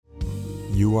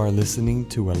You are listening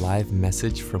to a live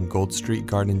message from Gold Street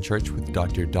Garden Church with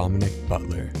Dr. Dominic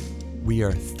Butler. We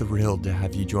are thrilled to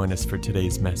have you join us for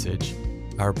today's message.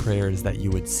 Our prayer is that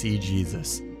you would see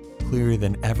Jesus clearer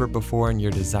than ever before, and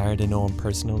your desire to know him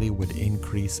personally would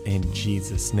increase in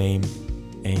Jesus' name.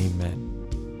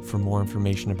 Amen. For more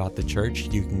information about the church,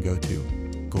 you can go to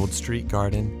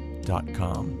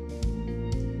goldstreetgarden.com.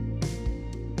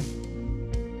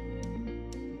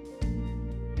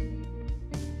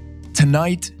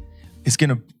 Tonight is going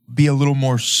to be a little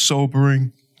more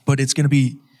sobering, but it's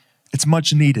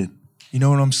much needed. You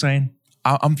know what I'm saying?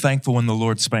 I'm thankful when the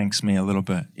Lord spanks me a little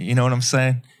bit. You know what I'm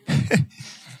saying?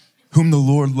 Whom the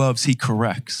Lord loves, he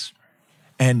corrects.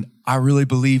 And I really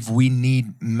believe we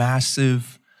need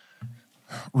massive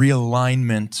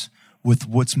realignment with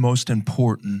what's most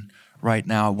important right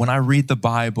now. When I read the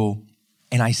Bible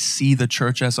and I see the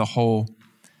church as a whole,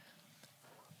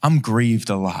 I'm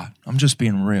grieved a lot. I'm just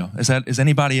being real. Is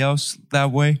anybody else that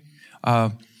way?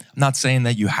 I'm not saying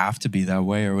that you have to be that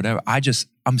way or whatever.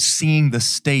 I'm seeing the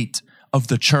state of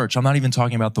the church. I'm not even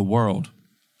talking about the world.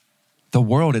 The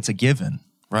world, it's a given,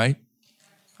 right?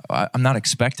 I'm not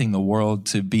expecting the world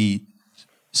to be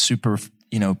super,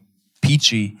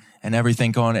 peachy and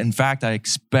everything going. In fact, I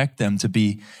expect them to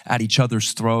be at each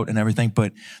other's throat and everything.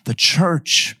 But the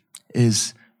church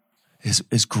is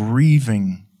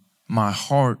grieving my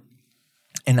heart,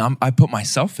 and I put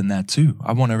myself in that too.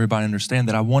 I want everybody to understand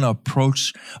that I want to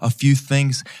approach a few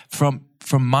things from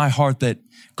my heart, that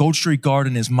Gold Street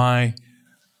Garden is my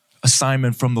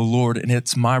assignment from the Lord, and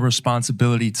it's my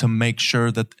responsibility to make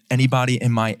sure that anybody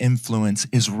in my influence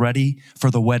is ready for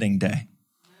the wedding day.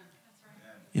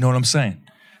 You know what I'm saying?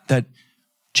 That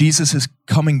Jesus is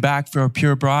coming back for a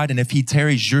pure bride, and if he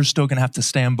tarries, you're still going to have to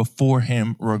stand before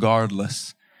him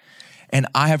regardless. And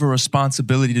I have a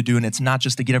responsibility to do, and it's not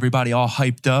just to get everybody all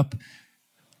hyped up.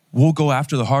 We'll go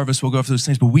after the harvest, we'll go after those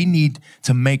things, but we need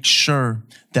to make sure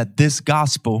that this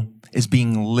gospel is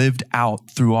being lived out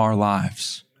through our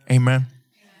lives. Amen?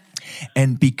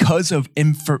 And because of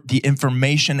the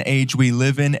information age we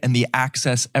live in and the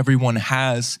access everyone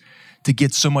has to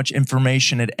get so much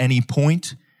information at any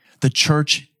point, the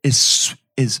church is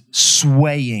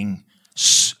swaying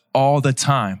all the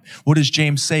time. What does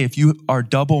James say? If you are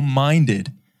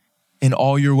double-minded in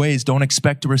all your ways, don't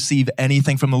expect to receive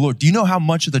anything from the Lord. Do you know how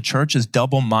much of the church is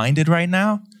double-minded right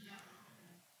now?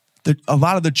 A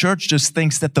lot of the church just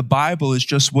thinks that the Bible is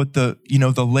just what the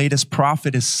latest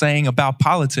prophet is saying about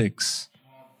politics.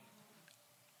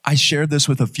 I shared this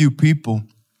with a few people,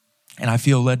 and I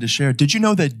feel led to share. Did you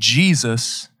know that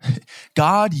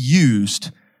God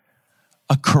used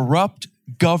a corrupt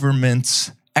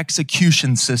government's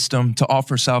execution system to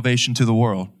offer salvation to the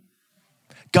world?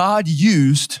 God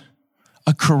used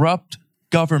a corrupt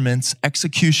government's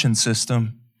execution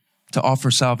system to offer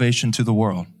salvation to the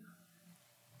world.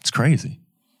 It's crazy.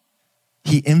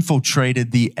 He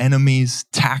infiltrated the enemy's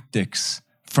tactics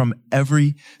from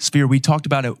every sphere. We talked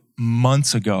about it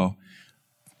months ago.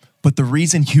 But the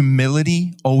reason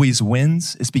humility always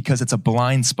wins is because it's a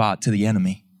blind spot to the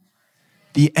enemy.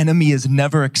 The enemy is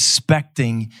never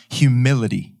expecting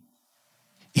humility.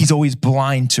 He's always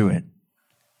blind to it.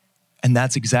 And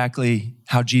that's exactly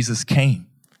how Jesus came.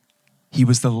 He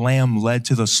was the lamb led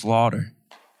to the slaughter.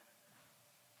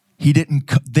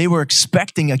 They were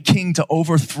expecting a king to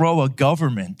overthrow a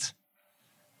government.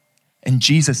 And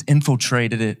Jesus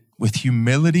infiltrated it with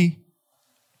humility.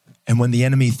 And when the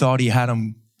enemy thought he had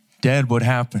him dead, what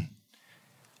happened?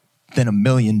 Then a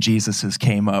million Jesuses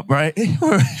came up, right?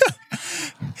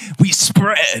 We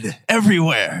spread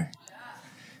everywhere.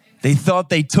 They thought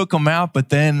they took him out, but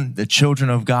then the children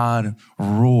of God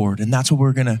roared. And that's what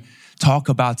we're going to talk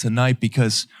about tonight,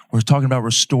 because we're talking about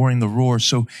restoring the roar.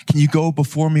 So can you go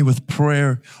before me with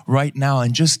prayer right now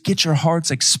and just get your hearts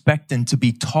expectant to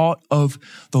be taught of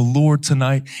the Lord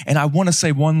tonight? And I want to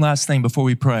say one last thing before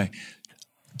we pray.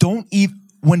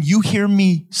 When you hear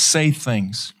me say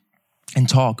things and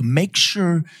talk, make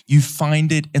sure you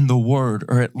find it in the Word,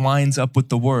 or it lines up with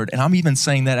the Word. And I'm even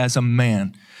saying that as a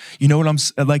man. You know what I'm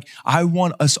like? I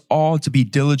want us all to be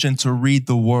diligent to read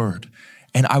the Word.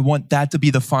 And I want that to be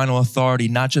the final authority,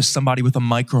 not just somebody with a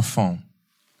microphone.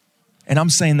 And I'm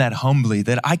saying that humbly,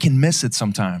 that I can miss it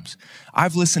sometimes.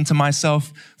 I've listened to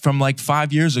myself from like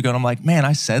 5 years ago, and I'm like, man,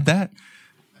 I said that?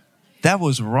 That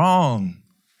was wrong.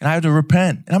 And I had to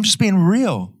repent. And I'm just being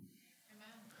real.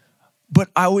 But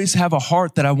I always have a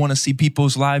heart that I want to see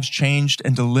people's lives changed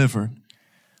and delivered.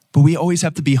 But we always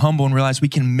have to be humble and realize we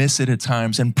can miss it at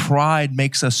times. And pride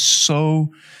makes us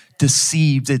so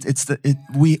deceived.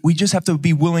 We just have to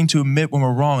be willing to admit when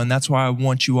we're wrong. And that's why I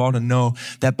want you all to know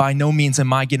that by no means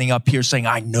am I getting up here saying,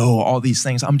 I know all these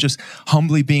things. I'm just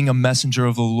humbly being a messenger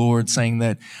of the Lord, saying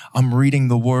that I'm reading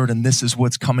the word and this is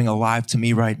what's coming alive to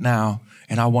me right now.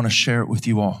 And I want to share it with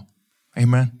you all.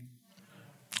 Amen.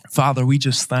 Father, we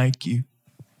just thank you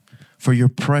for your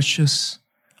precious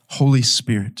Holy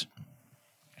Spirit.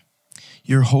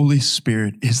 Your Holy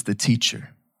Spirit is the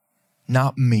teacher,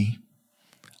 not me.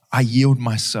 I yield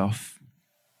myself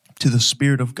to the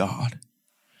Spirit of God.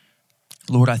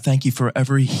 Lord, I thank you for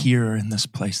every hearer in this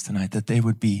place tonight, that they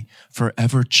would be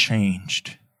forever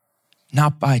changed,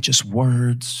 not by just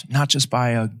words, not just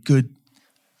by a good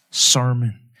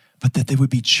sermon, but that they would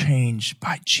be changed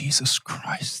by Jesus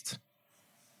Christ.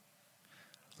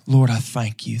 Lord, I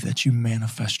thank you that you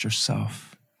manifest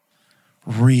yourself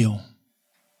real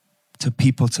to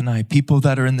people tonight, people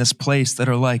that are in this place that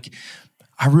are like,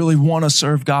 I really want to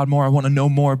serve God more. I want to know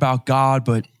more about God,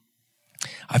 but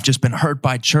I've just been hurt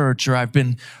by church, or I've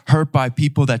been hurt by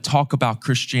people that talk about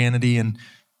Christianity, and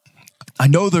I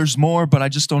know there's more, but I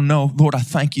just don't know. Lord, I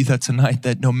thank you that tonight,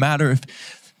 that no matter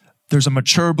if there's a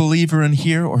mature believer in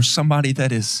here or somebody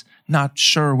that is not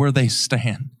sure where they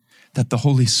stand, that the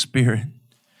Holy Spirit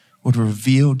would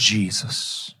reveal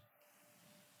Jesus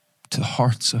to the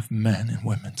hearts of men and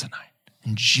women tonight.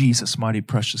 In Jesus' mighty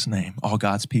precious name, all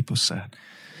God's people said,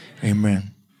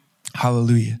 amen.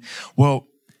 Hallelujah. Well,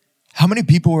 how many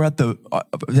people were at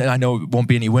I know it won't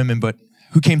be any women, but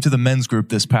who came to the men's group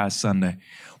this past Sunday?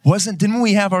 Didn't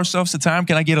we have ourselves a time?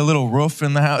 Can I get a little roof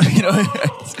in the house?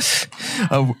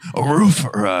 A roof,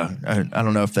 or I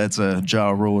don't know if that's a Ja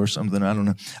Rule or something. I don't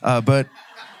know. But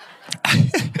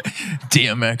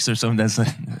DMX or something.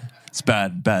 It's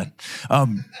bad.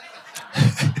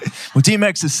 Well,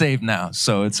 DMX is saved now,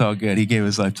 so it's all good. He gave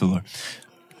his life to the Lord.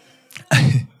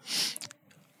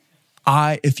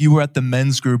 If you were at the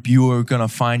men's group, you were going to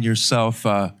find yourself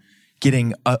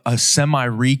getting a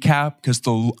semi-recap, because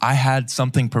I had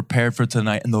something prepared for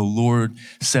tonight, and the Lord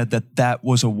said that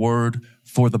was a word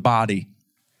for the body.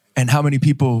 And how many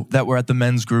people that were at the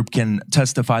men's group can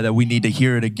testify that we need to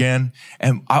hear it again?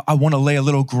 And I want to lay a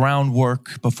little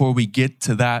groundwork before we get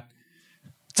to that.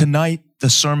 Tonight, the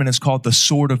sermon is called The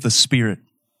Sword of the Spirit.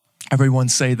 Everyone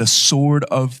say, the sword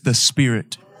of the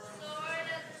Spirit.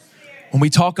 When we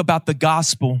talk about the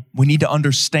gospel, we need to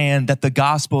understand that the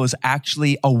gospel is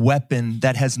actually a weapon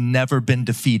that has never been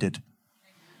defeated.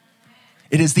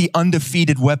 It is the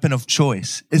undefeated weapon of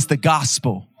choice. It's the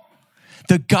gospel.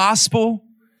 The gospel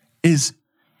is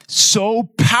so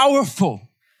powerful.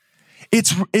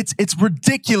 It's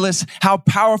ridiculous how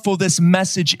powerful this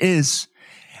message is.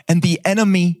 And the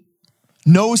enemy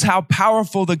knows how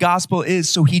powerful the gospel is,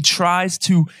 so he tries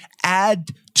to add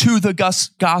to the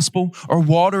gospel or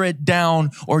water it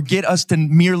down or get us to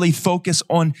merely focus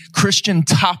on Christian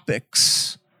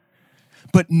topics,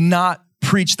 but not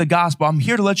preach the gospel. I'm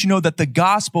here to let you know that the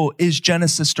gospel is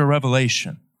Genesis to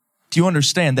Revelation. Do you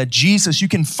understand that Jesus, you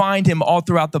can find him all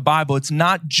throughout the Bible? It's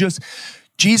not just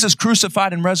Jesus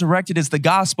crucified and resurrected is the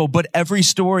gospel, but every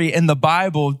story in the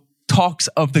Bible talks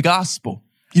of the gospel.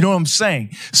 You know what I'm saying?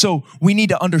 So we need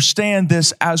to understand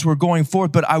this as we're going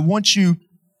forward. But I want you,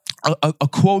 a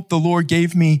quote the Lord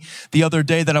gave me the other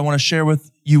day that I want to share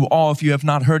with you all, if you have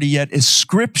not heard it yet, is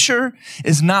Scripture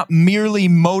is not merely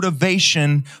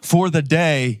motivation for the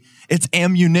day, it's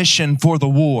ammunition for the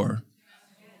war.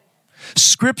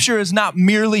 Scripture is not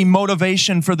merely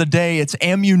motivation for the day, it's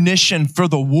ammunition for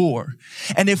the war.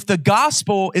 And if the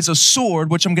gospel is a sword,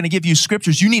 which I'm going to give you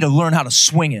scriptures, you need to learn how to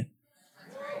swing it.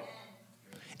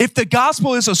 If the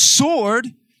gospel is a sword,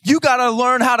 you got to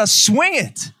learn how to swing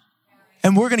it.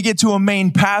 And we're going to get to a main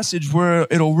passage where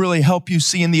it'll really help you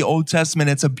see in the Old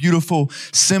Testament. It's a beautiful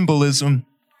symbolism.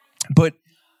 But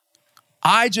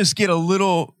I get a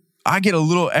little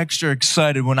extra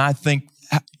excited when I think,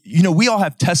 we all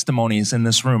have testimonies in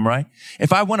this room, right?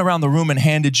 If I went around the room and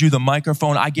handed you the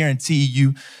microphone, I guarantee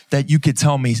you that you could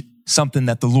tell me something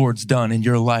that the Lord's done in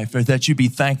your life or that you'd be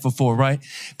thankful for, right?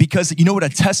 Because you know what a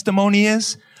testimony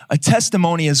is? A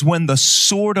testimony is when the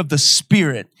sword of the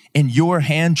Spirit in your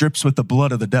hand drips with the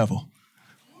blood of the devil.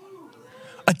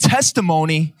 A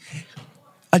testimony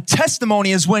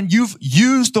is when you've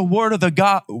used the word of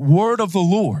the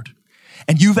Lord,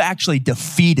 and you've actually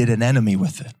defeated an enemy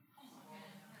with it.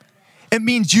 It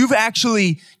means you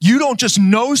don't just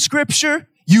know Scripture,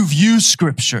 you've used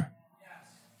Scripture.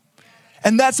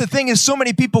 And that's the thing, is so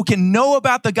many people can know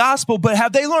about the gospel, but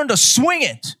have they learned to swing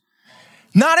it?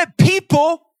 Not at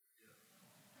people,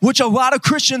 which a lot of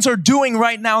Christians are doing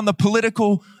right now in the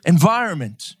political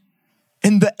environment.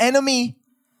 And the enemy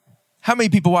How many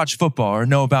people watch football or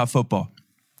know about football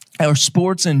or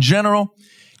sports in general?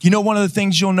 You know, one of the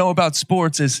things you'll know about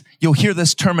sports is you'll hear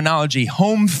this terminology,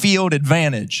 home field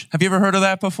advantage. Have you ever heard of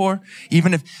that before?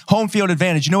 Even if home field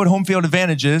advantage, you know what home field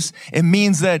advantage is? It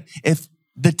means that if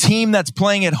the team that's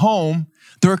playing at home,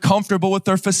 they're comfortable with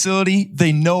their facility,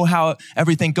 they know how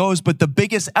everything goes, but the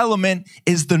biggest element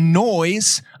is the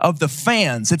noise of the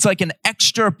fans. It's like an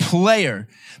extra player,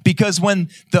 because when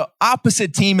the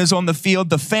opposite team is on the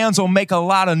field, the fans will make a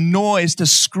lot of noise to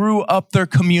screw up their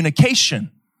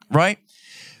communication, right?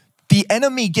 The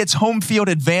enemy gets home field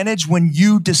advantage when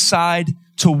you decide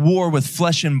to war with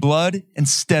flesh and blood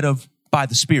instead of by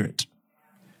the Spirit.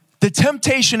 The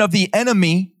temptation of the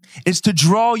enemy is to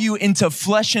draw you into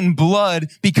flesh and blood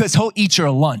because he'll eat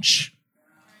your lunch.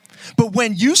 But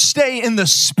when you stay in the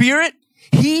Spirit,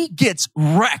 he gets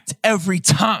wrecked every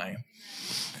time.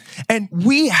 And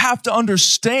we have to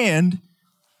understand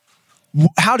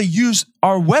how to use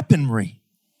our weaponry.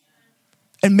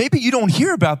 And maybe you don't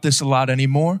hear about this a lot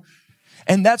anymore.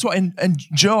 And that's why, and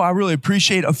Joe, I really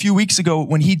appreciate a few weeks ago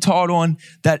when he taught on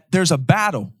that there's a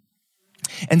battle.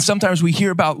 And sometimes we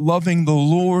hear about loving the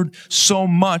Lord so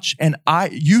much. And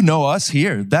you know us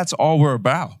here, that's all we're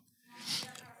about.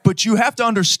 But you have to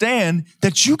understand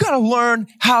that you got to learn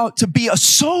how to be a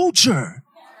soldier.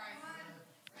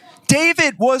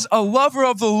 David was a lover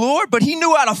of the Lord, but he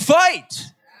knew how to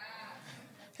fight.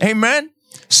 Amen.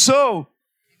 So,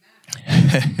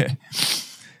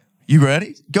 you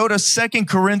ready? Go to 2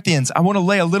 Corinthians. I want to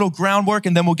lay a little groundwork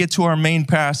and then we'll get to our main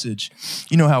passage.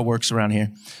 You know how it works around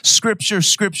here. Scripture,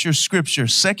 scripture, scripture.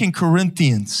 2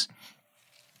 Corinthians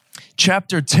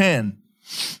chapter 10.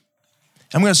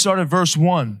 I'm going to start at verse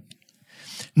 1.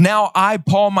 Now I,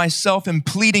 Paul, myself am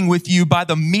pleading with you by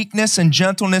the meekness and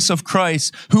gentleness of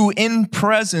Christ, who in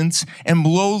presence am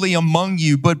lowly among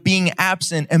you, but being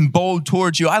absent am bold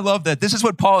towards you. I love that. This is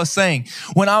what Paul is saying.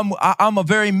 When I'm a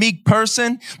very meek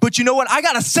person, but you know what? I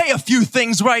got to say a few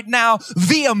things right now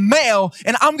via mail,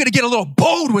 and I'm going to get a little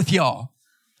bold with y'all.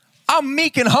 I'm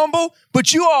meek and humble,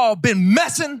 but you all been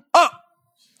messing up.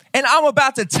 And I'm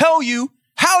about to tell you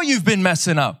how you've been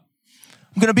messing up.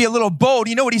 I'm going to be a little bold.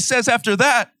 You know what he says after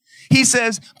that? He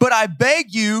says, but I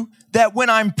beg you that when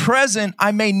I'm present,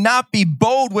 I may not be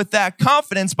bold with that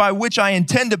confidence by which I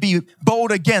intend to be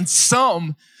bold against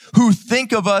some who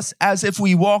think of us as if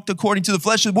we walked according to the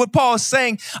flesh. What Paul is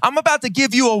saying, I'm about to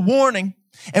give you a warning.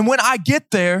 And when I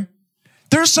get there,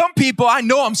 there's some people I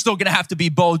know I'm still going to have to be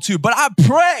bold too, but I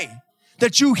pray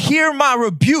that you hear my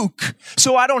rebuke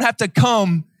so I don't have to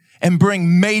come and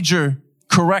bring major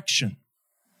correction.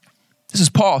 This is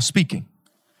Paul speaking.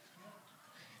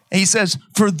 And he says,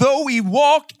 for though we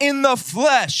walk in the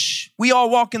flesh, we all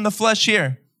walk in the flesh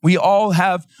here. We all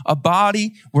have a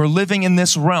body. We're living in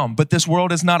this realm, but this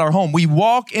world is not our home. We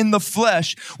walk in the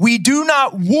flesh. We do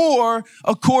not war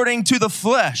according to the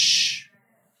flesh.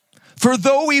 For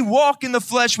though we walk in the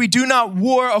flesh, we do not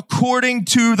war according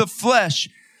to the flesh.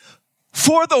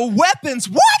 For the weapons,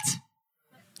 what?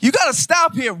 You got to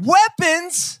stop here.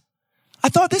 Weapons? I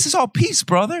thought this is all peace,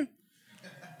 brother.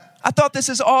 I thought this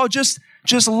is all just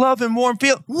love and warm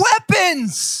feel.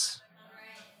 Weapons.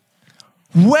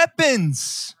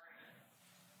 Weapons.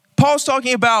 Paul's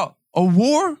talking about a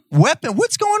war weapon.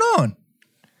 What's going on?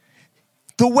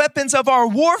 The weapons of our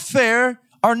warfare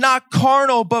are not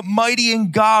carnal, but mighty in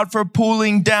God for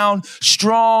pulling down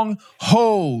strongholds.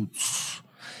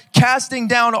 Casting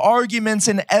down arguments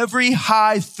and every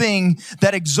high thing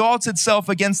that exalts itself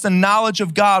against the knowledge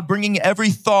of God, bringing every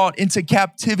thought into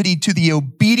captivity to the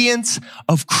obedience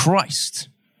of Christ.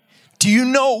 Do you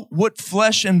know what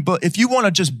flesh and blood, if you want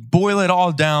to just boil it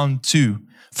all down to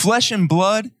flesh and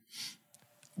blood,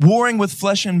 warring with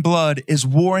flesh and blood is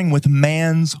warring with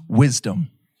man's wisdom.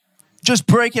 Just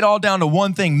break it all down to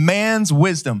one thing, man's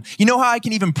wisdom. You know how I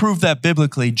can even prove that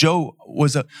biblically? Joe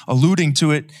was alluding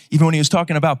to it even when he was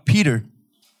talking about Peter.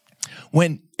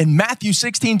 When in Matthew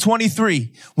 16:23,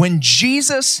 when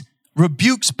Jesus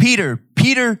rebukes Peter,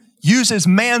 Peter uses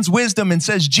man's wisdom and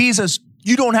says, Jesus,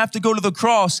 you don't have to go to the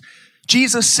cross.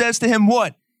 Jesus says to him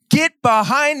what? Get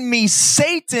behind me,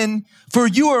 Satan, for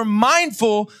you are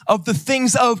mindful of the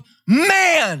things of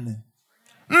man.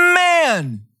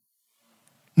 Man.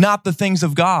 Not the things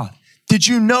of God. Did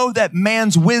you know that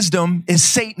man's wisdom is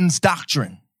Satan's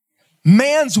doctrine?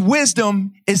 Man's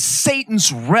wisdom is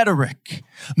Satan's rhetoric.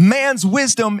 Man's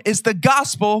wisdom is the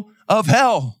gospel of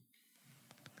hell.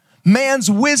 Man's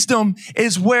wisdom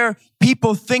is where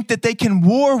people think that they can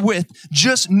war with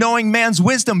just knowing man's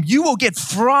wisdom. You will get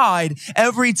fried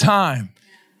every time.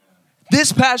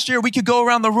 This past year, we could go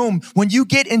around the room. When you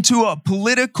get into a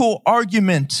political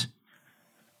argument,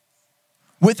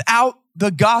 Without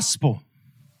the gospel,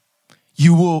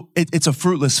 it's a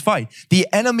fruitless fight. The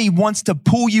enemy wants to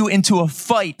pull you into a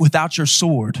fight without your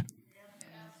sword.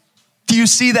 Do you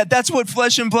see that? That's what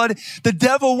flesh and blood, the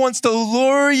devil wants to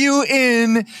lure you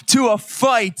in to a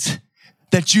fight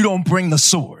that you don't bring the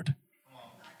sword.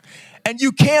 And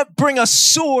you can't bring a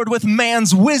sword with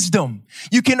man's wisdom.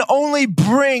 You can only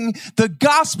bring the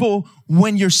gospel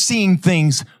when you're seeing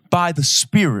things by the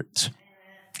Spirit.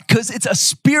 Because it's a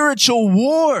spiritual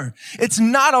war. It's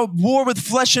not a war with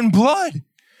flesh and blood.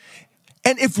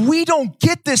 And if we don't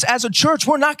get this as a church,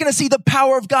 we're not going to see the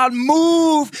power of God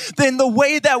move in the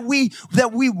way that we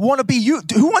want to be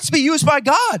used. Who wants to be used by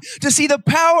God? To see the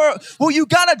power? Well, you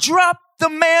got to drop the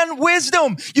man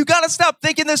wisdom. You got to stop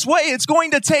thinking this way. It's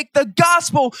going to take the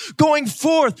gospel going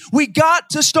forth. We got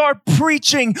to start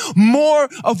preaching more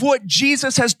of what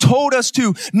Jesus has told us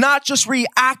to, not just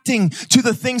reacting to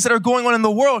the things that are going on in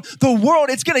the world. The world,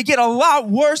 it's going to get a lot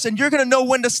worse, and you're going to know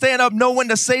when to stand up, know when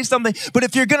to say something. But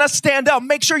if you're going to stand up,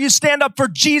 make sure you stand up for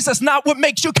Jesus, not what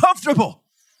makes you comfortable.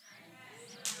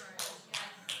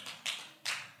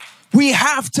 We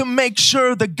have to make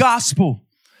sure the gospel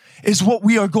is what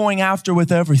we are going after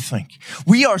with everything.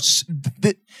 A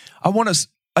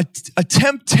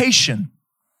temptation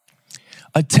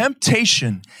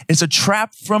is a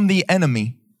trap from the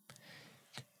enemy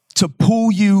to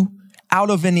pull you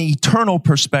out of an eternal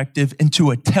perspective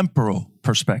into a temporal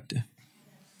perspective.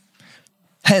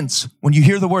 Hence, when you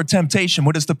hear the word temptation,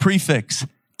 what is the prefix?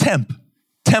 Temp,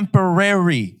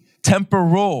 temporary,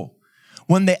 temporal.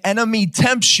 When the enemy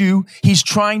tempts you, he's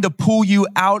trying to pull you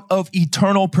out of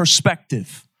eternal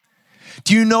perspective.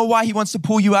 Do you know why he wants to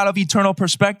pull you out of eternal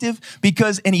perspective?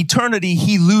 Because in eternity,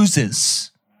 he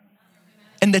loses.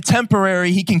 In the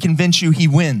temporary, he can convince you he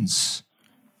wins.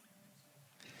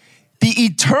 The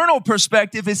eternal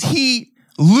perspective is he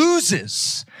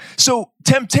loses. So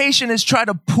temptation is trying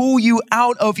to pull you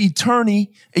out of eternity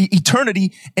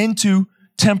into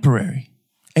temporary.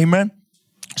 Amen?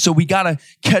 So we got to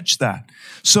catch that.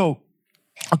 So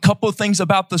a couple of things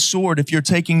about the sword, if you're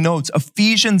taking notes.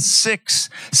 Ephesians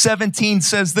 6:17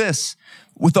 says this,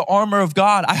 with the armor of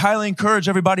God. I highly encourage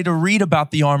everybody to read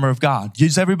about the armor of God.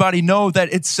 Does everybody know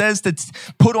that it says to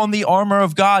put on the armor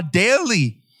of God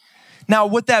daily? Now,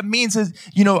 what that means is,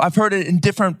 I've heard it in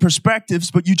different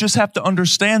perspectives, but you just have to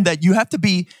understand that you have to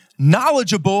be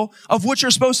knowledgeable of what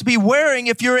you're supposed to be wearing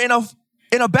if you're in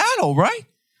a battle, right?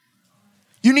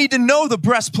 You need to know the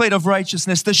breastplate of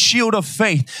righteousness, the shield of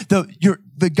faith,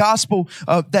 the gospel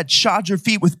that shod your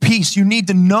feet with peace. You need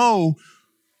to know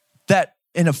that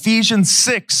in Ephesians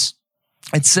 6,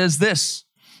 it says this.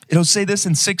 It'll say this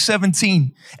in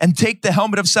 6:17. And take the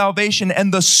helmet of salvation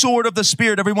and the sword of the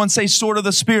Spirit. Everyone say sword of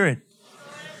the Spirit.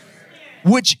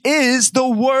 Which is the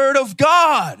word of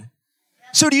God.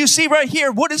 So do you see right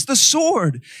here, what is the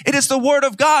sword? It is the word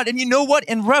of God. And you know what?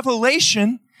 In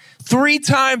Revelation, 3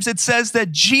 times it says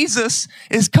that Jesus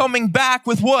is coming back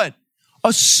with what?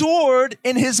 A sword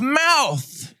in his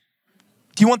mouth.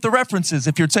 Do you want the references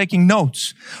if you're taking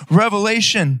notes?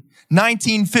 Revelation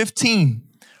 19:15,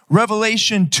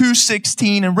 Revelation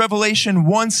 2:16, and Revelation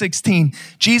 1:16.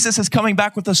 Jesus is coming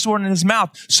back with a sword in his mouth.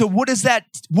 So what does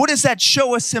that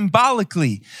show us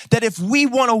symbolically? That if we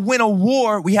want to win a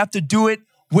war, we have to do it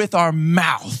with our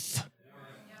mouth.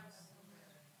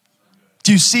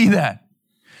 Do you see that?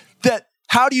 That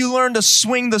how do you learn to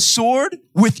swing the sword?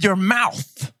 With your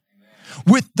mouth.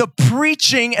 With the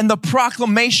preaching and the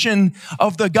proclamation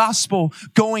of the gospel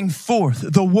going forth,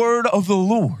 the word of the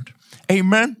Lord.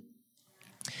 Amen.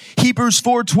 Hebrews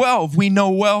 4:12, we know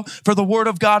well, for the word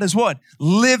of God is what?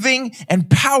 Living and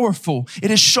powerful. It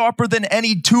is sharper than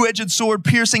any two-edged sword,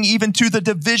 piercing even to the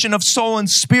division of soul and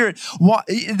spirit.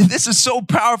 This is so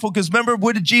powerful because remember,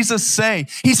 what did Jesus say?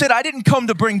 He said, I didn't come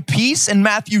to bring peace in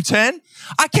Matthew 10.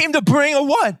 I came to bring a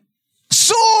what?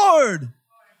 Sword.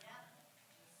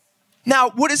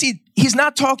 Now, what is he's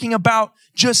not talking about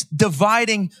just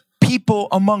dividing people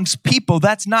amongst people.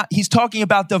 He's talking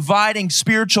about dividing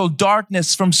spiritual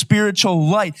darkness from spiritual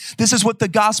light. This is what the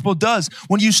gospel does.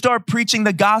 When you start preaching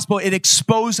the gospel, it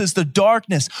exposes the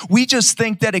darkness. We just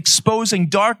think that exposing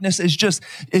darkness is just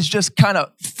kind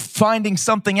of finding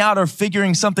something out or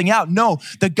figuring something out. No,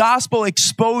 the gospel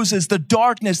exposes the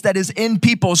darkness that is in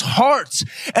people's hearts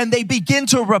and they begin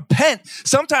to repent.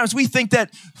 Sometimes we think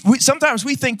that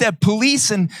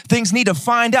police and things need to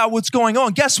find out what's going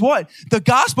on. Guess what? The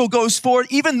gospel goes goes forward,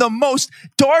 even the most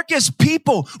darkest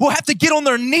people will have to get on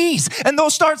their knees and they'll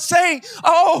start saying,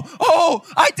 oh,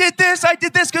 I did this,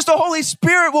 because the Holy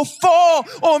Spirit will fall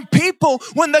on people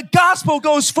when the gospel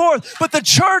goes forth. But the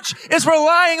church is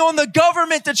relying on the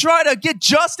government to try to get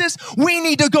justice. We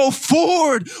need to go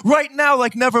forward right now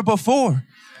like never before.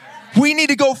 We need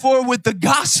to go forward with the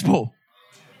gospel.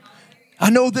 I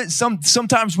know that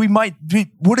sometimes we might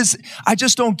be, I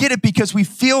just don't get it, because we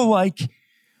feel like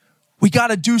we got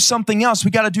to do something else.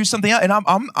 And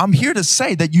I'm here to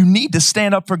say that you need to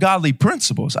stand up for godly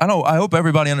principles. I hope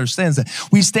everybody understands that.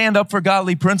 We stand up for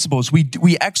godly principles.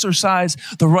 We exercise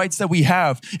the rights that we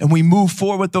have, and we move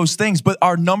forward with those things. But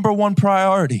our number one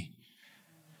priority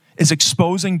is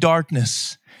exposing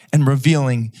darkness and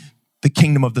revealing the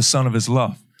kingdom of the Son of his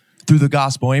love through the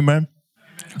gospel. Amen.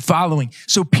 Following.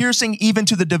 So piercing even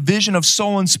to the division of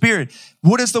soul and spirit.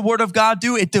 What does the word of God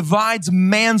do? It divides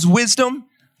man's wisdom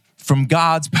from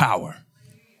God's power.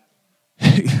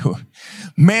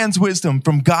 Man's wisdom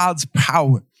from God's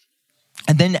power.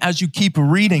 And then as you keep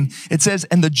reading, it says,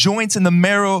 and the joints and the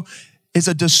marrow is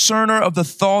a discerner of the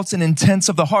thoughts and intents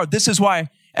of the heart. This is why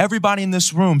everybody in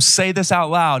this room say this out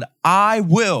loud. I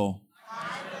will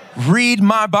read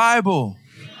my Bible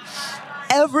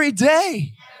every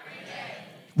day.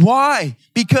 Why?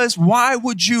 Because why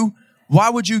would you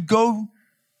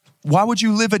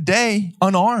live a day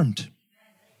unarmed?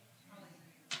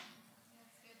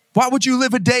 Why would you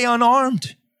live a day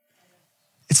unarmed?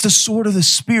 It's the sword of the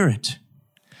Spirit.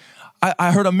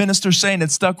 I heard a minister saying,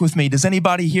 it stuck with me. Does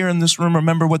anybody here in this room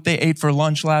remember what they ate for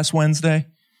lunch last Wednesday?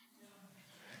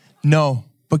 No.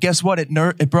 But guess what?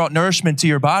 It brought nourishment to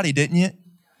your body, didn't it?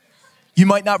 You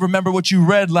might not remember what you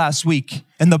read last week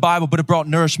in the Bible, but it brought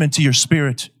nourishment to your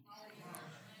spirit.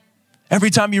 Every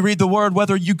time you read the word,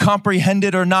 whether you comprehend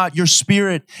it or not, your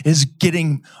spirit is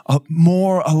getting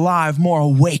more alive, more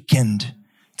awakened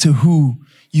to who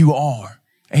you are.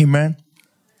 Amen.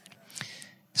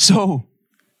 So,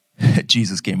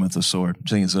 Jesus came with a sword. I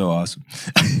think it's so awesome.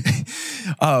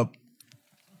 I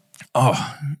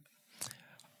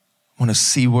want to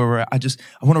see where we're at.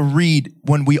 I want to read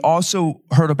when we also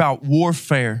heard about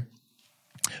warfare.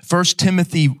 1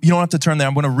 Timothy, you don't have to turn there.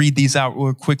 I'm going to read these out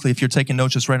real quickly. If you're taking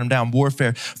notes, just write them down.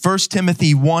 Warfare. 1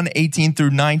 Timothy 1:18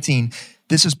 through 19.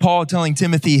 This is Paul telling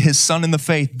Timothy, his son in the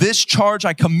faith. This charge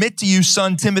I commit to you,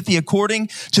 son Timothy, according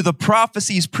to the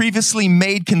prophecies previously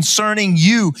made concerning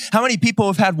you. How many people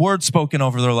have had words spoken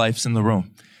over their lives in the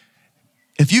room?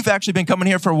 If you've actually been coming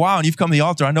here for a while and you've come to the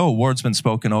altar, I know a word's been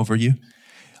spoken over you.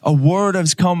 A word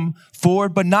has come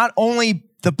forward, but not only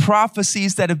the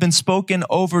prophecies that have been spoken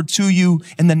over to you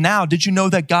in the now. Did you know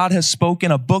that God has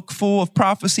spoken a book full of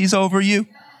prophecies over you?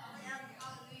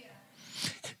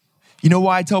 You know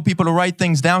why I tell people to write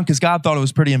things down? Because God thought it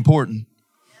was pretty important.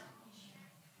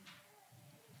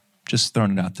 Just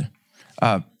throwing it out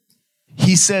there.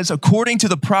 He says, according to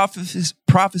the prophecies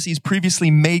previously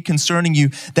made concerning you,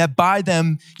 that by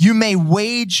them you may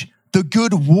wage the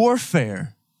good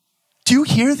warfare. Do you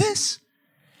hear this?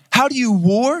 How do you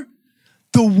war?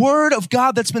 The word of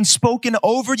God that's been spoken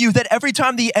over you, that every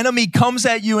time the enemy comes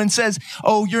at you and says,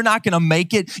 oh, you're not going to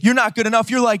make it, you're not good enough,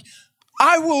 you're like,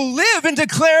 I will live and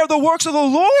declare the works of the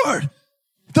Lord.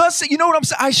 Thus, you know what I'm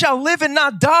saying? I shall live and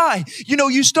not die. You know,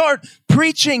 you start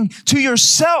preaching to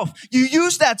yourself. You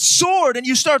use that sword and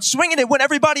you start swinging it when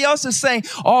everybody else is saying,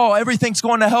 oh, everything's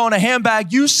going to hell in a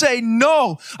handbag. You say,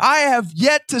 no, I have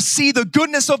yet to see the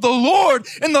goodness of the Lord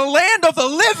in the land of the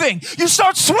living. You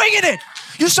start swinging it.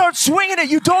 You start swinging it.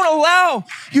 You don't allow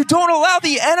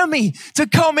the enemy to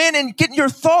come in and get in your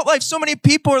thought life. So many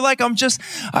people are like,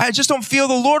 I just don't feel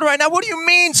the Lord right now. What do you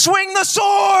mean? Swing the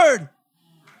sword.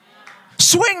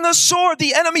 Swing the sword.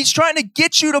 The enemy's trying to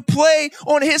get you to play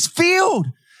on his field.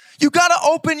 You got to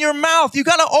open your mouth. You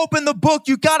got to open the book.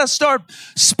 You got to start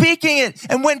speaking it.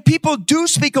 And when people do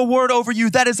speak a word over you,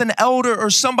 that is an elder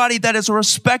or somebody that is a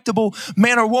respectable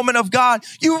man or woman of God,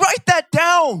 you write that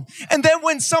down. And then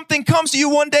when something comes to you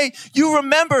one day, you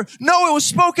remember, no, it was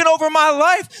spoken over my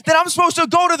life that I'm supposed to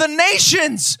go to the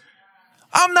nations.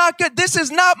 I'm not good. This is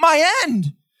not my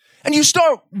end. And you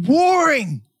start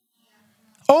warring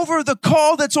over the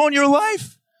call that's on your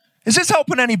life. Is this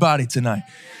helping anybody tonight?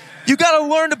 You got to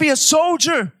learn to be a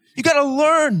soldier. You got to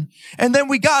learn. And then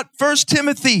we got 1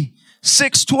 Timothy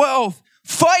 6:12.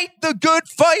 Fight the good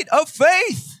fight of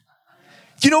faith.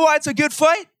 Do you know why it's a good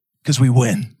fight? Because we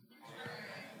win.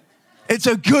 It's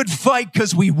a good fight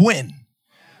because we win.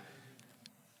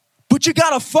 But you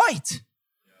got to fight.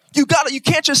 You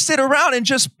can't just sit around and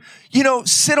just,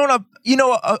 sit on a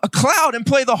cloud and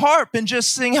play the harp and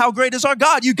just sing how great is our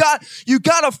God. You got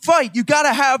to fight. You got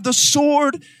to have the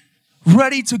sword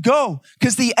ready to go,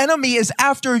 because the enemy is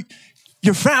after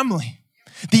your family.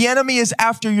 The enemy is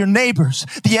after your neighbors.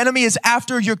 The enemy is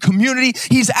after your community.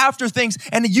 He's after things,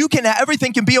 and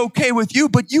everything can be okay with you,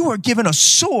 but you are given a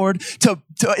sword to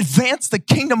advance the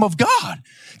kingdom of God.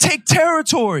 Take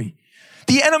territory.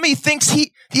 The enemy thinks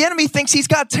he's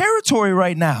got territory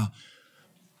right now.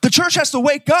 The church has to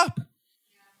wake up.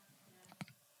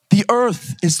 The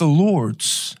earth is the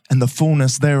Lord's and the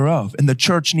fullness thereof. And the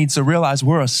church needs to realize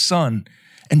we're a son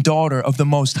and daughter of the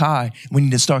Most High. We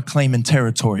need to start claiming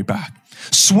territory back.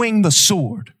 Swing the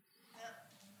sword.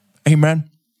 Amen.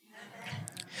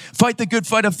 Fight the good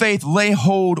fight of faith. Lay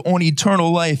hold on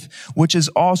eternal life, which is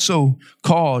also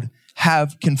called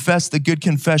have confessed the good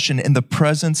confession in the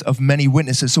presence of many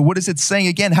witnesses. So what is it saying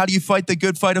again? How do you fight the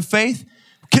good fight of faith?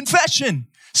 Confession.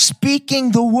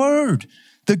 Speaking the word.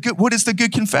 What is the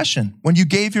good confession? When you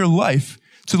gave your life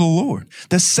to the Lord.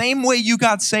 The same way you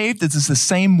got saved, this is the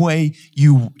same way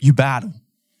you battle.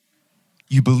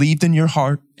 You believed in your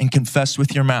heart and confessed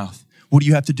with your mouth. What do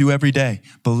you have to do every day?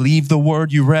 Believe the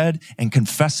word you read and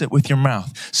confess it with your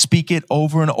mouth. Speak it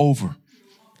over and over.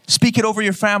 Speak it over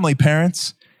your family,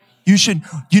 parents.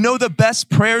 You know the best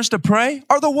prayers to pray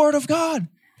are the word of God.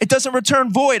 It doesn't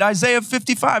return void. Isaiah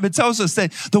 55, it tells us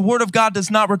that the word of God does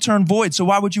not return void. So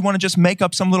why would you want to just make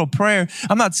up some little prayer?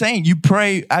 I'm not saying you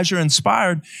pray as you're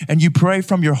inspired and you pray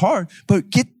from your heart, but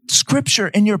get scripture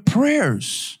in your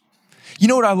prayers. You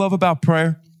know what I love about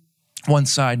prayer? One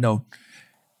side note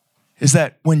is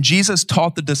that when Jesus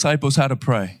taught the disciples how to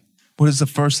pray, what is the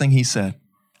first thing he said?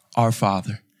 Our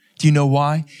Father. Do you know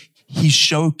why? He's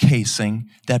showcasing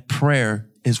that prayer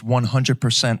is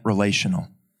 100% relational.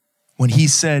 When he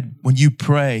said, when you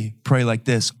pray like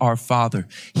this, our Father,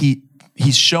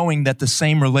 he's showing that the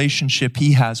same relationship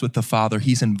he has with the Father,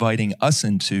 he's inviting us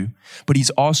into, but he's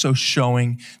also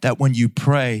showing that when you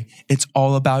pray, it's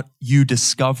all about you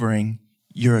discovering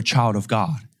you're a child of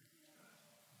God.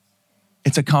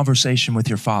 It's a conversation with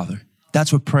your Father.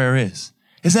 That's what prayer is.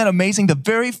 Isn't that amazing? The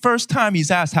very first time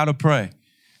he's asked how to pray,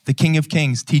 the King of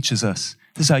Kings teaches us,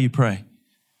 this is how you pray.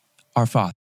 Our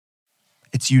Father.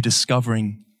 It's you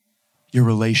discovering your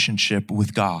relationship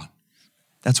with God.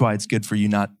 That's why it's good for you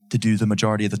not to do the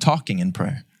majority of the talking in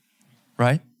prayer,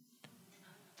 right?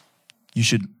 You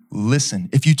should listen.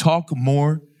 If you talk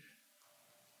more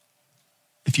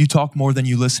than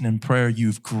you listen in prayer,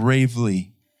 you've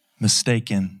gravely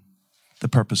mistaken the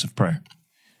purpose of prayer.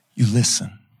 You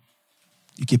listen.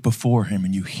 You get before him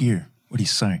and you hear what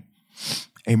he's saying.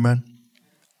 Amen.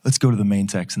 Let's go to the main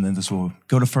text and then this will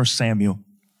go to 1 Samuel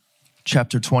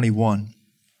chapter 21.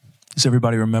 Does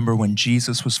everybody remember when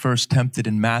Jesus was first tempted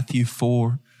in Matthew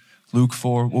 4, Luke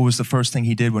 4? What was the first thing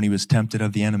he did when he was tempted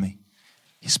of the enemy?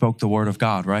 He spoke the word of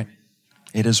God, right?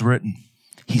 It is written.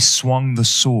 He swung the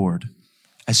sword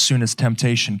as soon as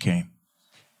temptation came.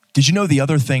 Did you know the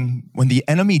other thing, when the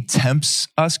enemy tempts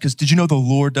us, because did you know the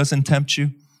Lord doesn't tempt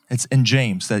you? It's in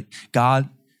James that God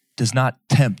does not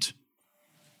tempt.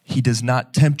 He does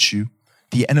not tempt you.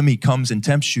 The enemy comes and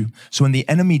tempts you. So when the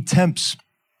enemy tempts,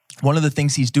 one of the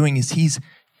things he's doing is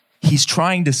he's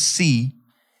trying to see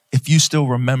if you still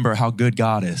remember how good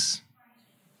God is.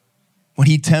 When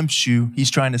he tempts you, he's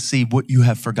trying to see what you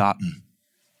have forgotten.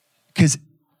 Because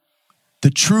the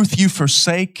truth you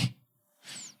forsake,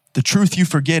 the truth you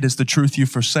forget is the truth you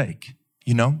forsake.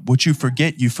 You know, what you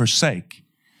forget, you forsake.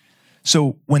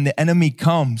 So when the enemy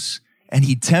comes and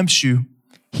he tempts you,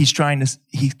 he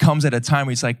comes at a time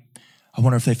where he's like, I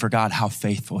wonder if they forgot how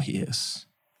faithful he is.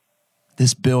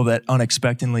 This bill that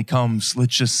unexpectedly comes,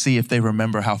 let's just see if they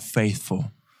remember how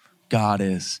faithful God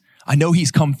is. I know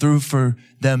he's come through for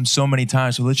them so many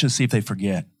times, so let's just see if they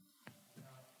forget.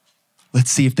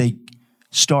 Let's see if they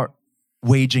start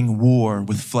waging war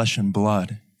with flesh and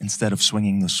blood instead of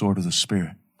swinging the sword of the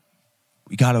Spirit.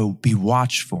 We got to be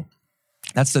watchful.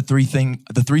 That's the three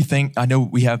thing. I know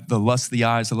we have the lust of the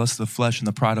eyes, the lust of the flesh, and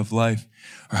the pride of life,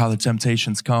 or how the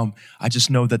temptations come. I just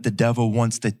know that the devil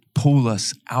wants to pull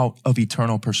us out of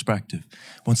eternal perspective,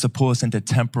 wants to pull us into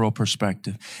temporal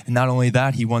perspective. And not only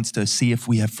that, he wants to see if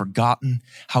we have forgotten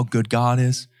how good God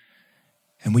is.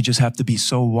 And we just have to be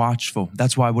so watchful.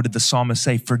 That's why, what did the psalmist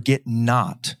say? Forget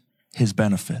not his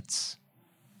benefits.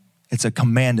 It's a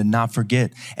command to not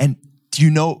forget. And do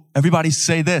you know, everybody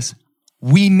say this,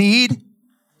 we need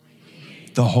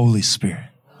the Holy Spirit.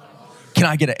 Can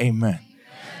I get an amen?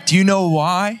 Do you know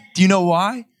why?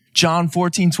 John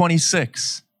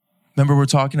 14:26. Remember we're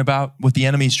talking about what the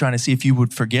enemy is trying to see if you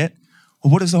would forget?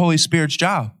 Well, what is the Holy Spirit's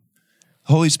job?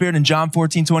 The Holy Spirit in John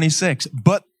 14:26.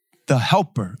 But the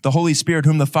helper, the Holy Spirit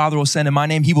whom the Father will send in my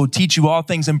name, he will teach you all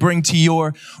things and bring to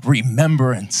your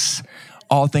remembrance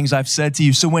all things I've said to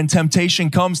you. So when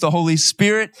temptation comes, the Holy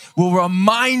Spirit will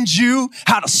remind you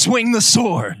how to swing the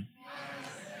sword.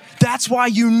 That's why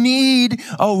you need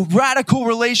a radical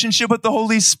relationship with the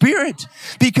Holy Spirit,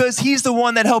 because he's the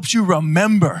one that helps you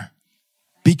remember.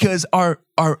 Because our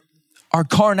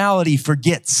carnality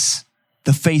forgets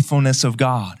the faithfulness of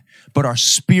God, but our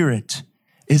spirit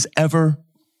is ever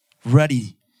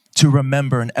ready to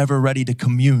remember and ever ready to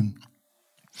commune.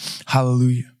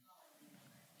 Hallelujah.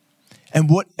 And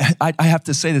what I have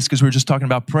to say this because we were just talking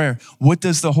about prayer. What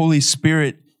does the Holy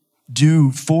Spirit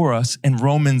do for us in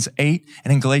Romans 8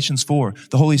 and in Galatians 4?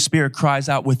 The Holy Spirit cries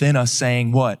out within us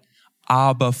saying what?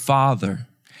 Abba, Father.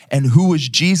 And who was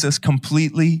Jesus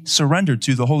completely surrendered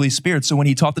to? The Holy Spirit. So when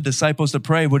he taught the disciples to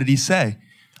pray, what did he say?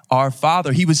 Our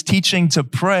Father. He was teaching to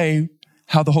pray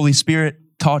how the Holy Spirit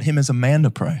taught him as a man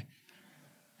to pray.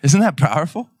 Isn't that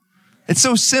powerful? It's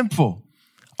so simple.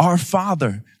 Our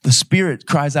Father. The Spirit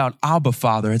cries out, Abba,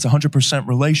 Father. It's 100%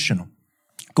 relational.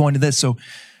 Going to this. So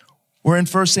we're in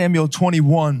 1 Samuel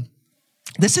 21.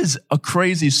 This is a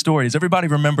crazy story. Does everybody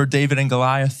remember David and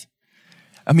Goliath?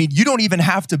 I mean, you don't even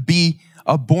have to be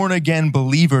a born-again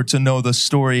believer to know the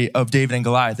story of David and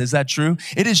Goliath. Is that true?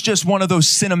 It is just one of those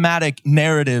cinematic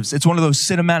narratives. It's one of those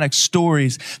cinematic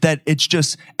stories that it's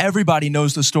just everybody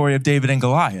knows the story of David and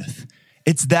Goliath.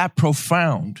 It's that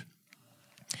profound.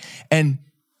 And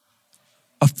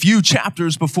a few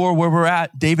chapters before where we're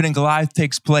at, David and Goliath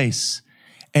takes place.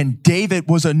 And David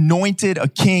was anointed a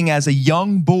king as a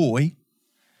young boy,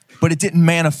 but it didn't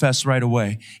manifest right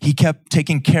away. He kept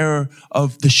taking care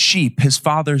of the sheep, his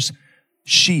father's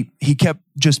sheep. He kept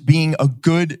just being a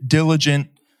good, diligent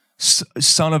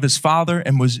son of his father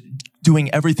and was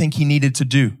doing everything he needed to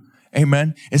do.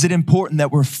 Amen. Is it important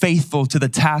that we're faithful to the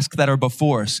tasks that are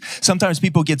before us? Sometimes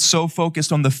people get so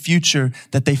focused on the future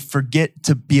that they forget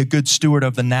to be a good steward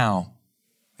of the now.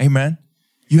 Amen.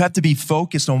 You have to be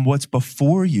focused on what's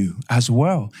before you as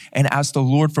well and ask the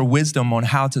Lord for wisdom on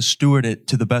how to steward it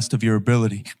to the best of your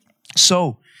ability.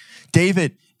 So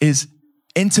David is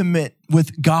intimate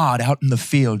with God out in the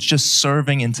fields, just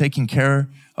serving and taking care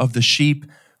of the sheep,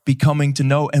 becoming to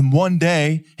know. And one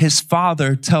day his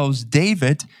father tells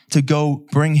David to go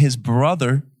bring his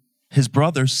brothers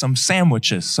some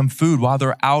sandwiches, some food while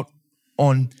they're out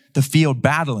on the field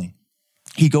battling.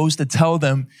 He goes to tell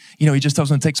them, he just tells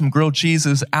them to take some grilled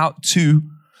cheeses out to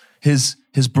his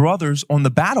brothers on the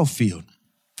battlefield.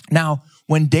 Now,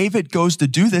 when David goes to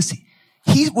do this,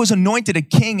 he was anointed a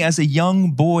king as a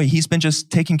young boy. He's been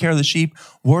just taking care of the sheep,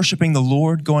 worshiping the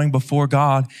Lord, going before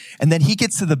God. And then he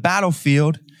gets to the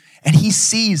battlefield and he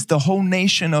sees the whole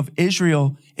nation of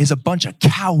Israel is a bunch of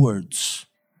cowards.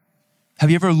 Have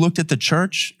you ever looked at the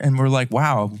church and we're like,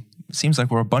 wow, it seems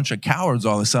like we're a bunch of cowards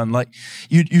all of a sudden. Like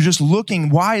you're just looking,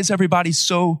 why is everybody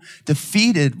so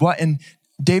defeated? And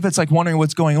David's like wondering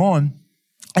what's going on.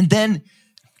 And then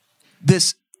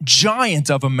this giant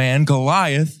of a man,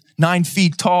 Goliath, 9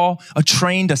 feet tall, a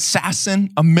trained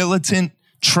assassin, a militant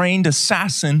trained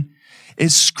assassin,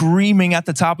 is screaming at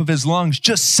the top of his lungs,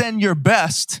 just send your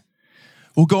best.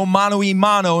 We'll go mano a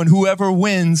mano, and whoever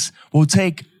wins will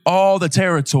take all the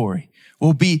territory.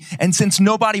 And since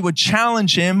nobody would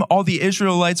challenge him, all the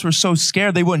Israelites were so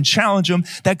scared they wouldn't challenge him,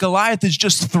 that Goliath is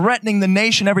just threatening the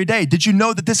nation every day. Did you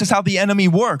know that this is how the enemy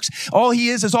works? All he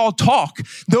is all talk.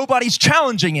 Nobody's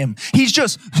challenging him. He's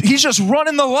just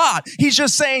running the lot. He's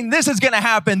just saying, this is going to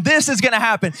happen. This is going to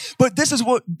happen. But this is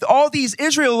what all these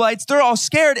Israelites, they're all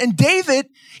scared. And David,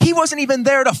 he wasn't even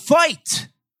there to fight.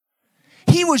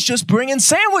 He was just bringing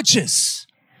sandwiches.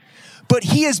 But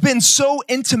he has been so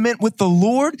intimate with the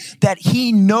Lord that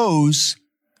he knows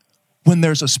when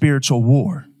there's a spiritual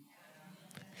war.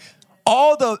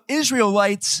 All the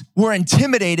Israelites were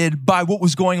intimidated by what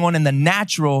was going on in the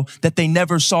natural, that they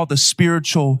never saw the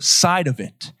spiritual side of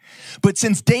it. But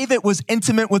since David was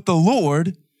intimate with the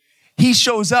Lord, he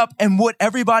shows up, and what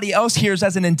everybody else hears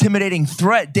as an intimidating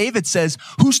threat, David says,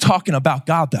 who's talking about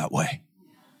God that way?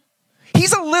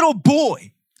 He's a little boy.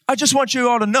 I just want you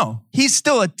all to know, he's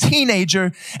still a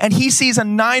teenager, and he sees a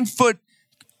 9-foot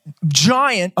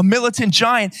giant, a militant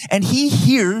giant, and he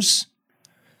hears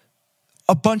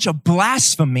a bunch of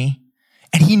blasphemy,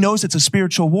 and he knows it's a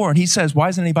spiritual war. And he says, why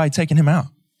isn't anybody taking him out?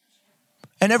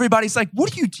 And everybody's like,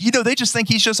 what are you, they just think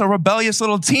he's just a rebellious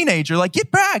little teenager. Like,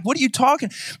 get back. What are you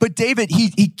talking? But David,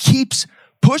 he keeps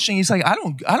pushing. He's like, I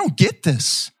don't get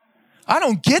this. I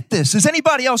don't get this. Is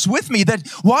anybody else with me? That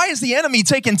why is the enemy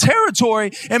taking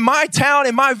territory in my town,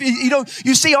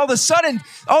 you see all of a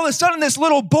sudden this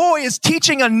little boy is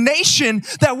teaching a nation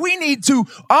that we need to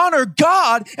honor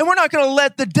God, and we're not going to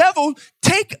let the devil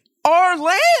take our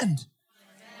land.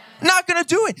 Not going to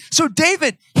do it. So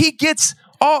David, he gets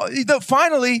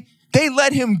Finally, they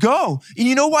let him go. And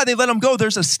you know why they let him go?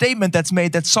 There's a statement that's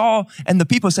made that Saul and the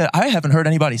people said, I haven't heard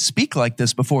anybody speak like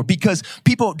this before, because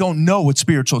people don't know what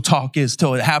spiritual talk is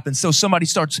till it happens. So somebody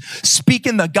starts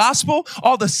speaking the gospel,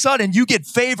 all of a sudden you get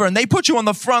favor and they put you on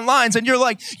the front lines and you're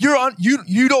like,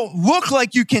 you don't look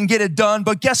like you can get it done,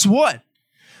 but guess what?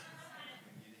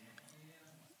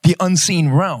 The unseen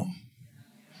realm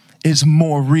is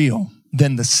more real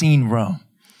than the seen realm.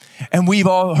 And we've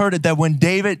all heard it that when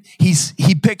David,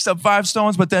 he picks up 5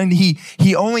 stones, but then he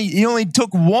only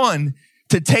took one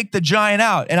to take the giant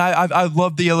out. And I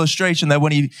love the illustration that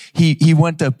when he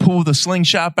went to pull the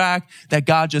slingshot back, that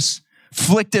God just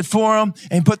flicked it for him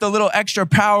and put the little extra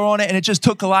power on it, and it just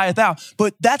took Goliath out.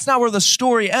 But that's not where the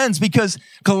story ends, because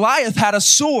Goliath had a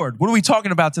sword. What are we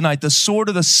talking about tonight? The sword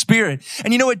of the Spirit.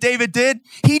 And you know what David did?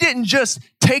 He didn't just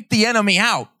take the enemy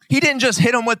out. He didn't just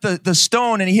hit him with the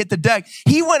stone and he hit the deck.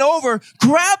 He went over,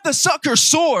 grabbed the sucker's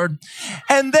sword,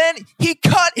 and then he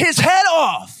cut his head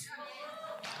off.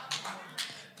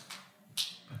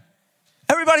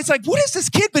 Everybody's like, what has this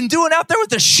kid been doing out there with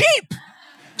the sheep?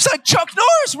 It's like Chuck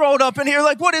Norris rolled up in here.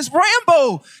 Like, what is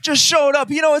Rambo just showed up?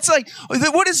 You know, it's like,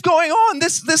 what is going on?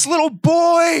 This little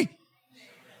boy,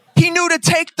 he knew to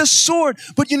take the sword.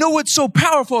 But you know what's so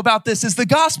powerful about this is the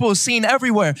gospel is seen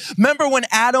everywhere. Remember when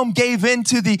Adam gave in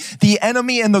to the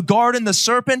enemy in the garden, the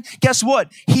serpent? Guess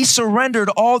what? He surrendered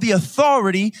all the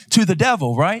authority to the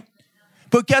devil, right?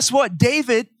 But guess what?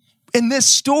 David, in this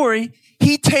story,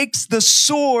 he takes the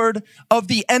sword of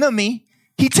the enemy,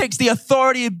 he takes the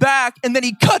authority back, and then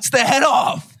he cuts the head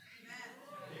off.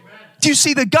 Amen. Do you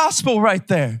see the gospel right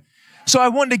there? So I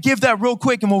wanted to give that real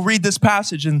quick, and we'll read this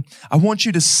passage, and I want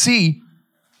you to see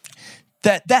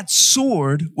that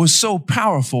sword was so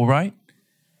powerful, right?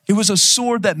 It was a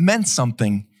sword that meant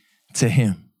something to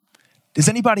him. Does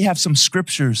anybody have some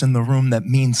scriptures in the room that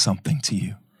mean something to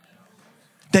you?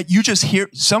 That you just hear,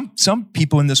 some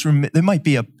people in this room, there might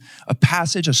be a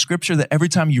passage, a scripture that every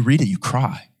time you read it, you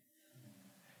cry.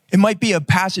 It might be a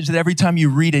passage that every time you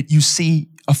read it, you see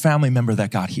a family member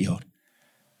that got healed.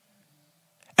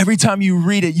 Every time you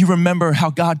read it, you remember how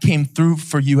God came through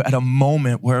for you at a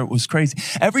moment where it was crazy.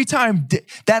 Every time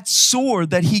that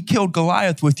sword that he killed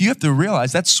Goliath with, you have to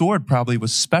realize that sword probably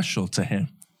was special to him,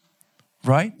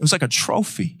 right? It was like a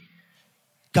trophy.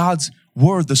 God's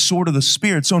word, the sword of the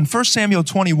Spirit. So in 1 Samuel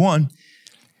 21,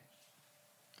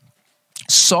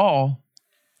 Saul,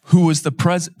 who was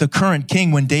the current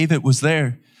king when David was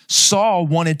there, Saul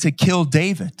wanted to kill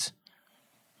David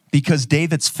because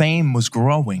David's fame was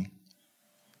growing.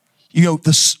 You know,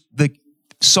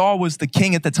 Saul was the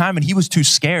king at the time, and he was too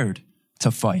scared to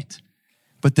fight.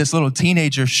 But this little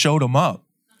teenager showed him up.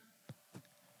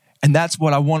 And that's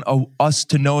what I want us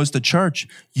to know as the church.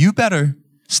 You better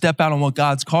step out on what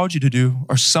God's called you to do,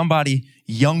 or somebody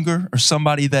younger or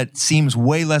somebody that seems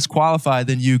way less qualified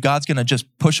than you, God's going to just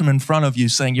push them in front of you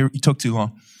saying, you took too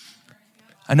long.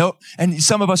 I know, and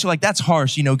some of us are like, that's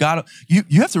harsh. You know, God, you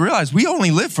have to realize we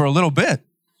only live for a little bit.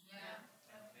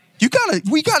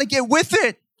 We gotta get with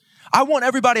it. I want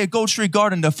everybody at Gold Street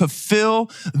Garden to fulfill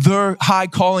their high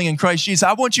calling in Christ Jesus.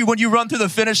 I want you, when you run through the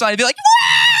finish line, to be like,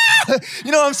 wah!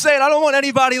 You know what I'm saying? I don't want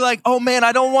anybody like, oh man,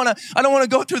 I don't want to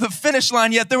go through the finish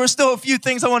line yet. There were still a few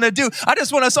things I want to do. I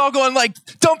just want us all going like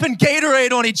dumping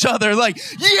Gatorade on each other. Like,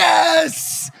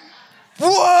 yes!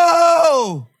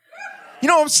 Whoa! You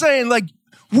know what I'm saying? Like,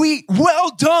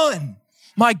 well done,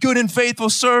 my good and faithful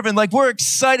servant. Like, we're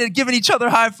excited, giving each other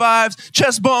high fives,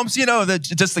 chest bumps, you know,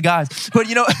 just the guys. But,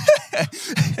 you know,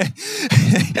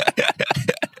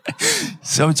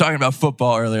 so we're talking about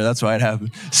football earlier. That's why it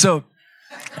happened. So,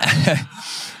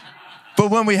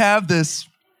 but when we have this,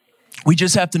 we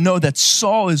just have to know that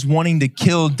Saul is wanting to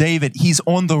kill David. He's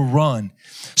on the run.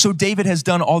 So David has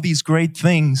done all these great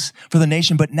things for the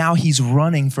nation, but now he's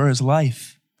running for his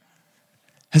life.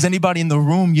 Has anybody in the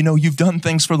room, you know, you've done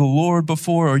things for the Lord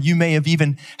before, or you may have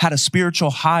even had a spiritual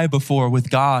high before with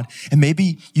God, and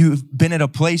maybe you've been at a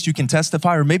place you can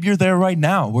testify, or maybe you're there right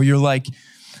now where you're like,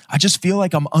 I just feel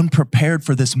like I'm unprepared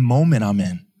for this moment I'm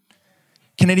in.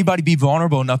 Can anybody be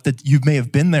vulnerable enough that you may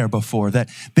have been there before, that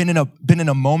been in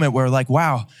a moment where like,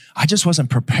 wow, I just wasn't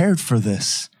prepared for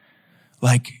this.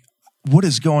 Like, what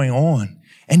is going on?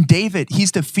 And David,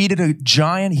 he's defeated a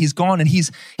giant. He's gone, and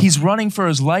he's running for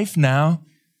his life now.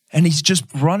 And he's just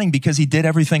running because he did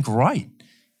everything right.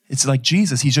 It's like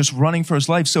Jesus. He's just running for his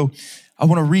life. So I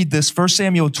want to read this. 1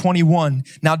 Samuel 21.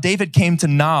 Now David came to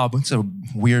Nob. It's a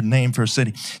weird name for a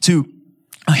city. To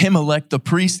Ahimelech the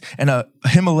priest. And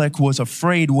Ahimelech was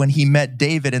afraid when he met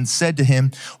David and said to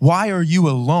him, why are you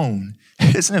alone?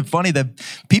 Isn't it funny that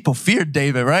people feared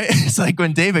David, right? It's like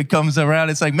when David comes around,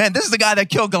 it's like, man, this is the guy that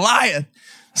killed Goliath.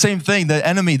 Same thing, the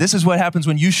enemy. This is what happens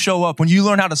when you show up, when you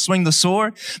learn how to swing the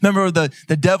sword. Remember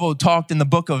the devil talked in the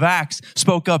book of Acts,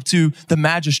 spoke up to the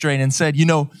magistrate and said,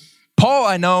 Paul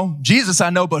I know, Jesus I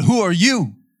know, but who are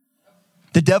you?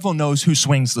 The devil knows who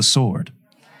swings the sword.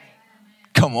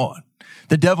 Come on.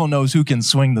 The devil knows who can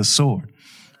swing the sword.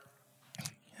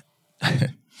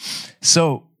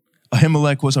 So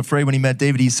Ahimelech was afraid when he met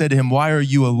David. He said to him, why are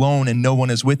you alone and no one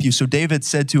is with you? So David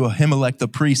said to Ahimelech the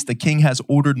priest, the king has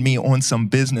ordered me on some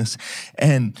business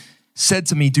and said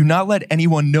to me, do not let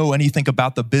anyone know anything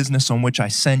about the business on which I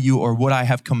send you or what I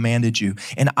have commanded you.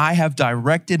 And I have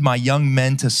directed my young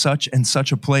men to such and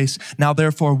such a place. Now,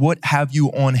 therefore, what have you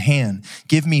on hand?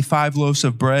 Give me 5 loaves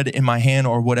of bread in my hand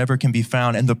or whatever can be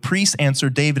found. And the priest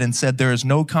answered David and said, there is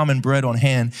no common bread on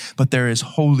hand, but there is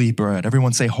holy bread.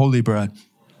 Everyone say holy bread.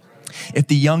 If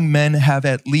the young men have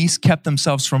at least kept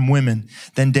themselves from women,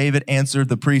 then David answered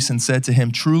the priest and said to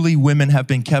him, truly women have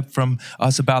been kept from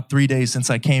us about 3 days since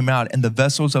I came out, and the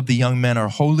vessels of the young men are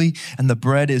holy, and the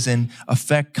bread is in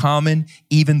effect common,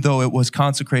 even though it was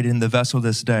consecrated in the vessel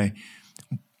this day.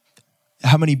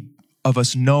 How many of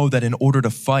us know that in order to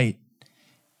fight,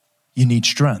 you need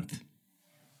strength?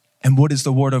 And what is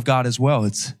the word of God as well?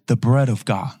 It's the bread of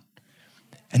God.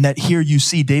 And that here you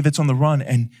see David's on the run,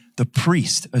 and the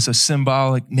priest, as a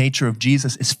symbolic nature of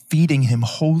Jesus, is feeding him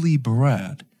holy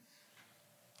bread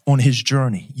on his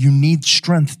journey. You need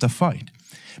strength to fight.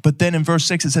 But then in verse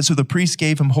 6, it says, so the priest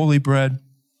gave him holy bread,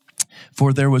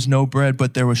 for there was no bread,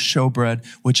 but there was showbread,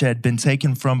 which had been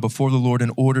taken from before the Lord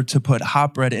in order to put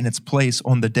hot bread in its place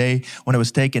on the day when it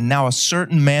was taken. Now a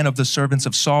certain man of the servants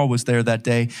of Saul was there that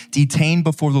day, detained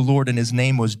before the Lord, and his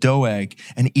name was Doeg,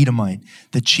 an Edomite,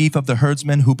 the chief of the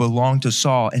herdsmen who belonged to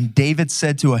Saul. And David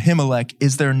said to Ahimelech,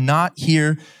 is there not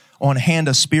here on hand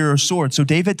a spear or sword? So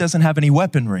David doesn't have any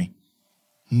weaponry.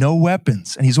 No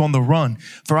weapons, and he's on the run.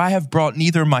 For I have brought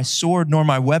neither my sword nor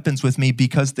my weapons with me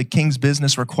because the king's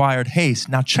business required haste.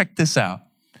 Now check this out.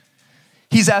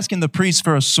 He's asking the priest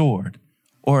for a sword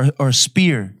or a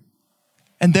spear.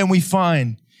 And then we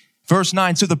find verse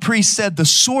 9. So the priest said, the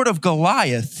sword of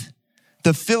Goliath,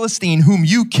 the Philistine whom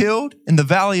you killed in the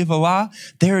valley of Elah,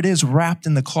 there it is wrapped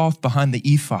in the cloth behind the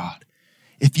ephod.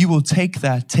 If you will take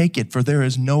that, take it, for there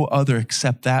is no other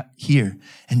except that here.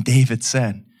 And David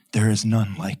said, there is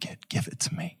none like it. Give it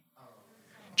to me.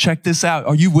 Check this out.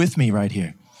 Are you with me right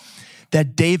here?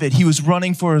 That David, he was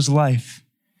running for his life.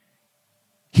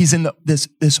 He's in this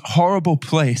horrible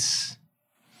place.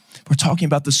 We're talking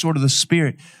about the sword of the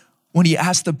Spirit. When he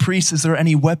asked the priest, is there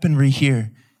any weaponry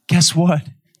here? Guess what?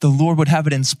 The Lord would have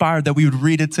it inspired that we would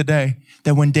read it today.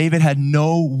 That when David had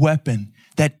no weapon,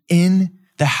 that in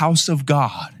the house of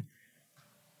God,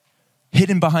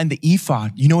 hidden behind the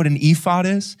ephod. You know what an ephod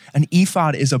is? An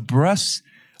ephod is a breast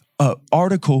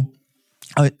article.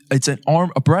 It's a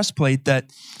breastplate that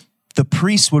the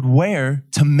priest would wear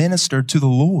to minister to the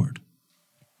Lord.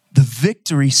 The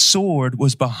victory sword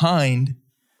was behind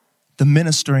the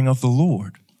ministering of the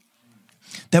Lord.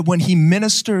 That when he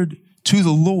ministered to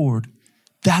the Lord,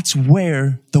 that's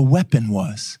where the weapon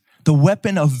was. The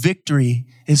weapon of victory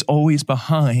is always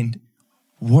behind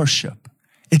worship.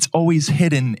 It's always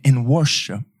hidden in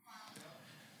worship.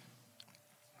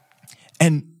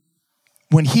 And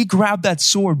when he grabbed that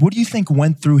sword, what do you think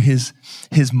went through his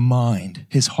mind,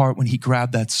 his heart when he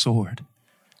grabbed that sword?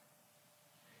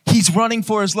 He's running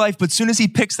for his life, but as soon as he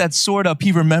picks that sword up,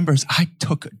 he remembers, I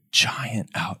took a giant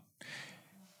out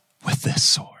with this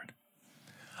sword.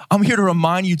 I'm here to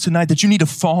remind you tonight that you need to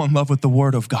fall in love with the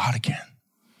word of God again.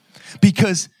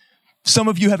 Because some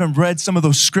of you haven't read some of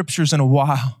those scriptures in a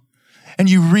while. And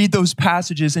you read those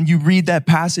passages and you read that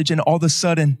passage and all of a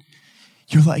sudden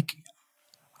you're like,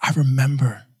 I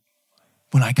remember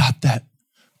when I got that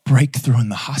breakthrough in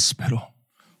the hospital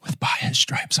with by his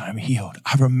stripes I am healed.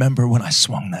 I remember when I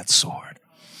swung that sword.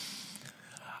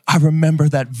 I remember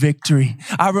that victory.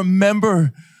 I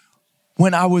remember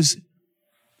when I was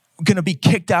going to be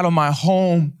kicked out of my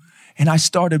home and I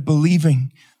started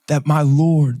believing that my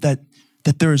Lord, that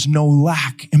there is no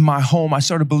lack in my home. I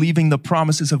started believing the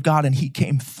promises of God and he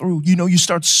came through. You know, you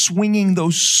start swinging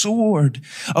those sword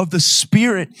of the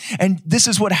Spirit. And this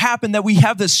is what happened, that we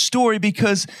have this story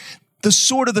because the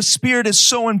sword of the Spirit is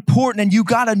so important and you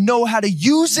got to know how to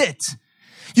use it.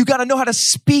 You got to know how to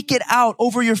speak it out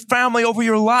over your family, over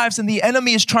your lives. And the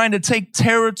enemy is trying to take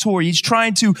territory. He's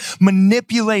trying to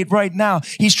manipulate right now.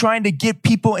 He's trying to get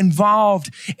people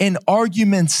involved in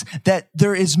arguments that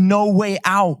there is no way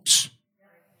out.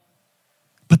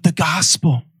 But the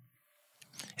gospel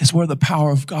is where the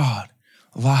power of God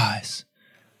lies.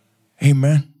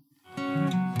 Amen.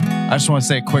 I just want to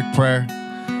say a quick prayer,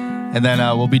 and then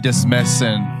we'll be dismissed,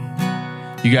 and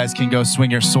you guys can go swing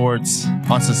your swords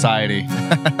on society.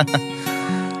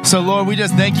 So, Lord, we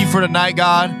just thank you for tonight,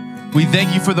 God. We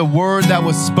thank you for the word that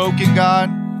was spoken, God.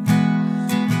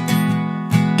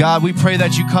 God, we pray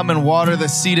that you come and water the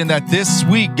seed, and that this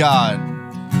week, God,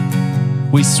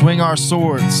 we swing our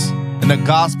swords and the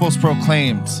gospel's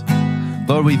proclaimed.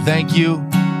 Lord, we thank you.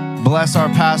 Bless our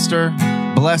pastor.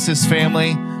 Bless his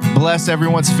family. Bless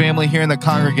everyone's family here in the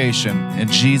congregation. In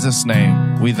Jesus'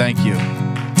 name, we thank you.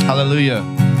 Hallelujah.